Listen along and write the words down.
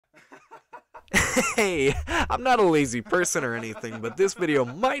Hey, I'm not a lazy person or anything, but this video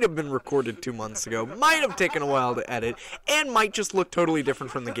might have been recorded 2 months ago, might have taken a while to edit, and might just look totally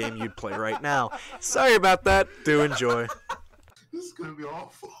different from the game you'd play right now. Sorry about that. Do enjoy. This is gonna be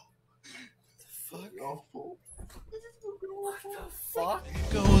awful. Fuck. Awful. This is gonna be What awful. the fuck?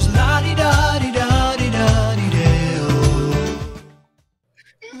 Goes la-di-da-di-da-di-da-di-da-o.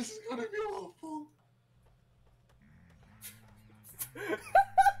 This is gonna be awful.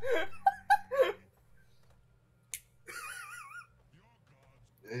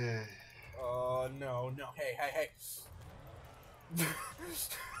 Oh no. Hey.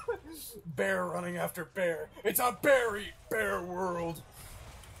 Bear running after bear. It's a bear world.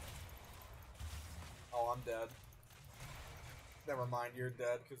 Oh, I'm dead. Never mind, you're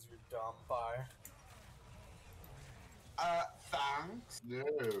dead because you're dumb. Bye. Thanks. No,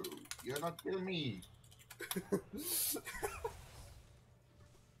 you're not killing me.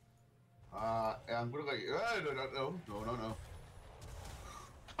 I'm gonna go. No.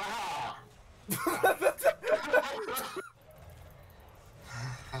 Ah!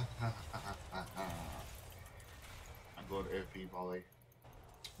 I'm going AP volley.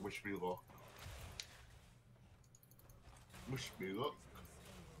 Wish me luck. Wish me luck.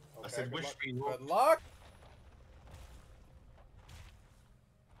 Okay, I said wish me luck. Good luck.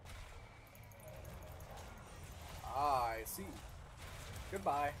 I see.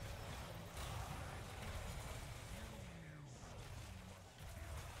 Goodbye.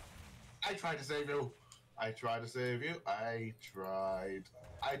 I tried to save you. I tried to save you. I tried.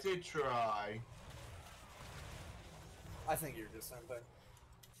 I did try. I think you're just something.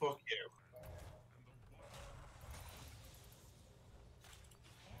 Fuck you.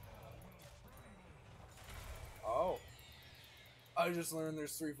 Oh. I just learned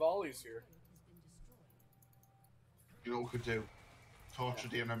there's 3 volleys here. You know what we could do? Torture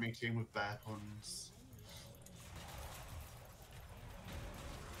the enemy team with bear puns.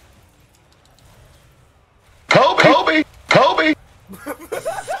 Kobe! Hit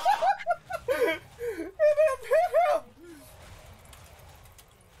him!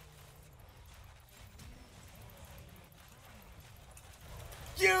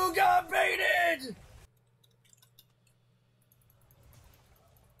 You got baited!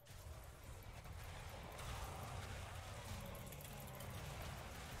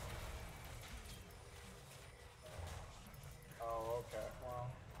 Oh, okay.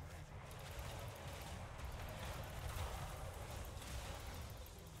 Wow.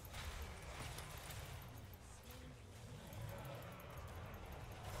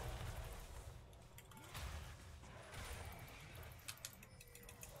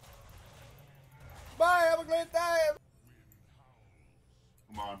 Bye, have a great time!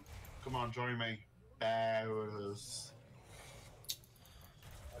 Come on, join me. Bearers.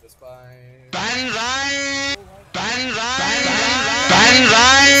 I despise. Banzai! This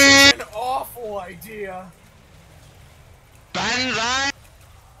is an awful idea. Banzai!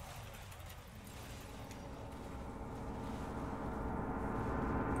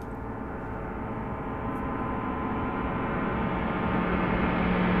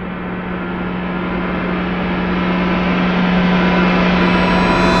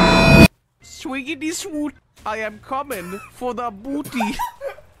 Swiggity swoot, I am coming for the booty.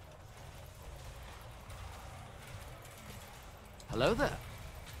 Hello there.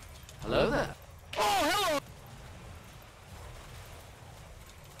 Hello there. Oh, hello!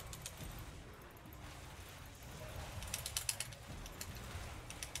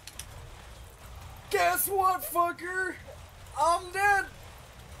 Guess what, fucker? I'm dead.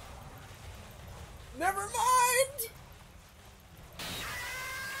 Never mind.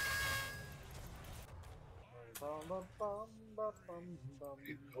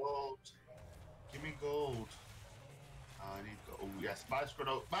 Need gold. Give me gold. I need gold. Oh, yes, my screwed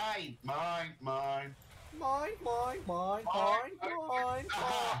up. Mine. Mine.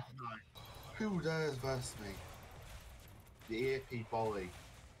 Ah, who dares verse me? The AP volley.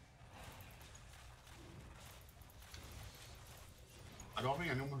 I don't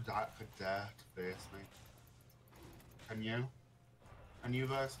think anyone could dare to face me. Can you? Can you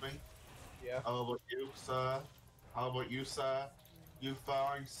verse me? Yeah. How about you, sir? How about you, sir? You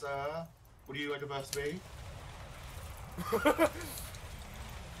fine, sir? Would you like to verse me?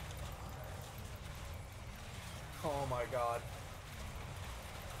 Oh my god.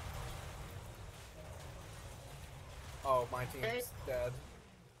 Oh, my team's dead.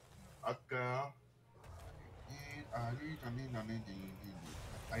 Okay. I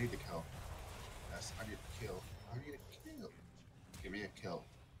need to kill. Yes, I need to kill. I need a kill. Give me a kill.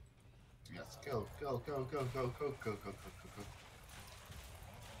 Yes, kill.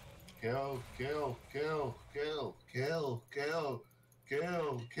 Kill, kill, kill, kill, kill, kill,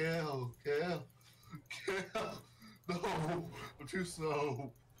 kill, kill, kill, kill. No, I'm too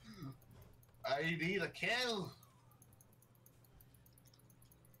slow. I need a kill.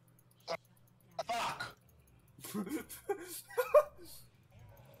 Fuck.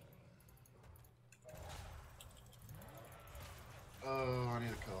 Oh, I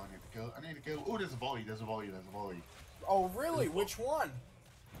need a kill, I need a kill, I need a kill. Oh, there's a volley, there's a volley, there's a volley. Oh, really? Which one?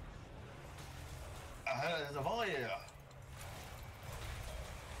 There's a volley here.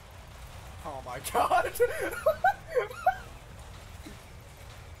 Oh my god.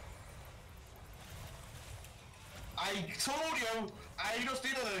 I told you, I just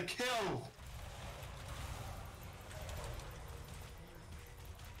needed a kill.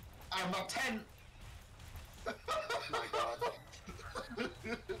 I'm not 10. Oh my god.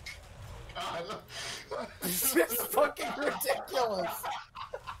 God. This is fucking ridiculous.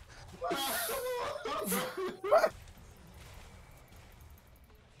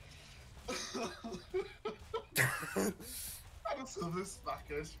 I just love this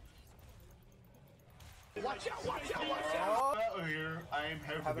package. Watch out, watch out, watch out! Out of here, I'm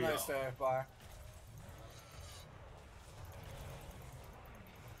here. Have a nice day. Bye.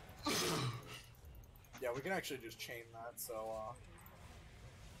 Yeah, we can actually just chain that, so,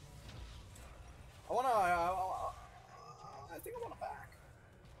 I think I wanna back.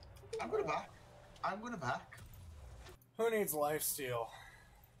 I'm gonna back. I'm gonna back. Who needs lifesteal?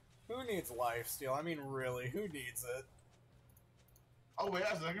 Who needs lifesteal? I mean, really, who needs it? Oh wait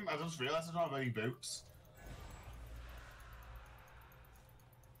a second, I just realized I don't have any boots.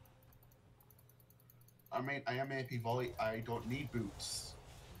 I mean, I am AP volley, I don't need boots.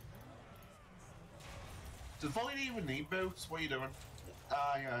 Does volley even need boots? What are you doing?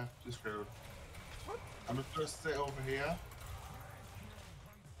 Ah, yeah, just screwed. I'm just gonna sit over here.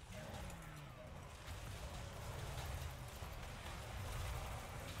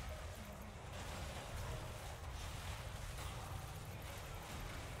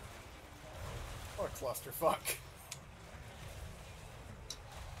 Or clusterfuck.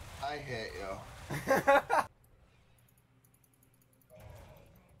 I hate you.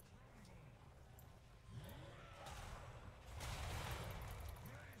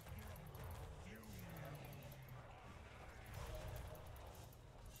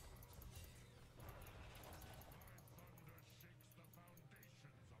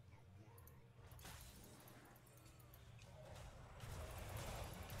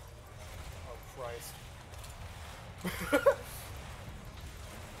 Oh, Christ.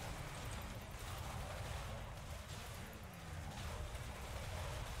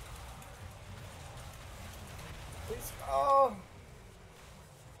 Please. Oh.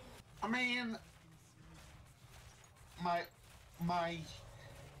 I mean,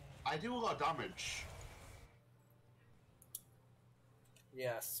 I do a lot of damage.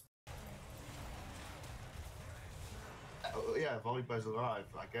 Yes. Oh, yeah, Volleybear's alive.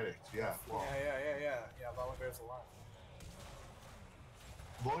 I get it. Yeah. Well, Yeah, Volibear's alive.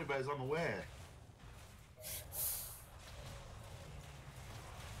 Volleybear's on the way.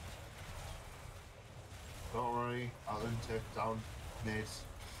 Don't worry, I'll then take down mid.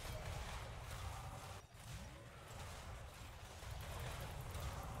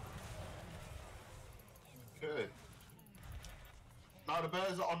 Okay. Now the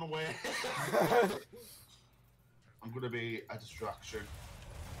bears are on the way. I'm gonna be a distraction.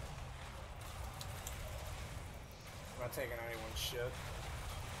 I'm not taking anyone's shit.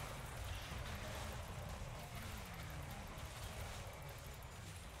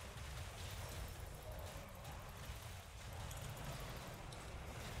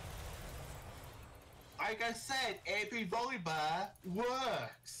 Like I said, AP Volleybear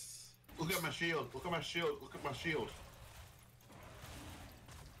works! Look at my shield, look at my shield, look at my shield.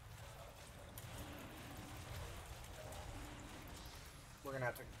 We're gonna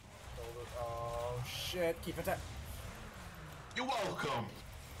have to build it. Oh shit, keep it down. You're welcome!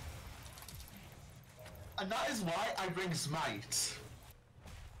 And that is why I bring Smite.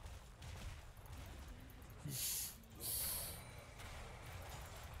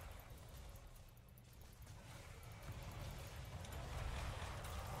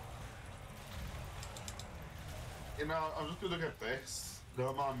 You know, I'm just gonna look at this.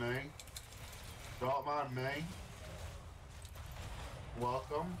 Don't mind me. Don't mind me.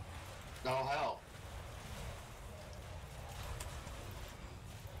 Welcome. No help.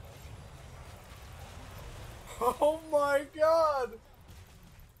 Oh my god!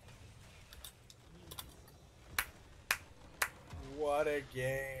 What a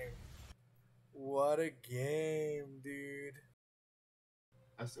game. What a game, dude.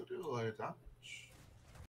 I still do a lot of damage.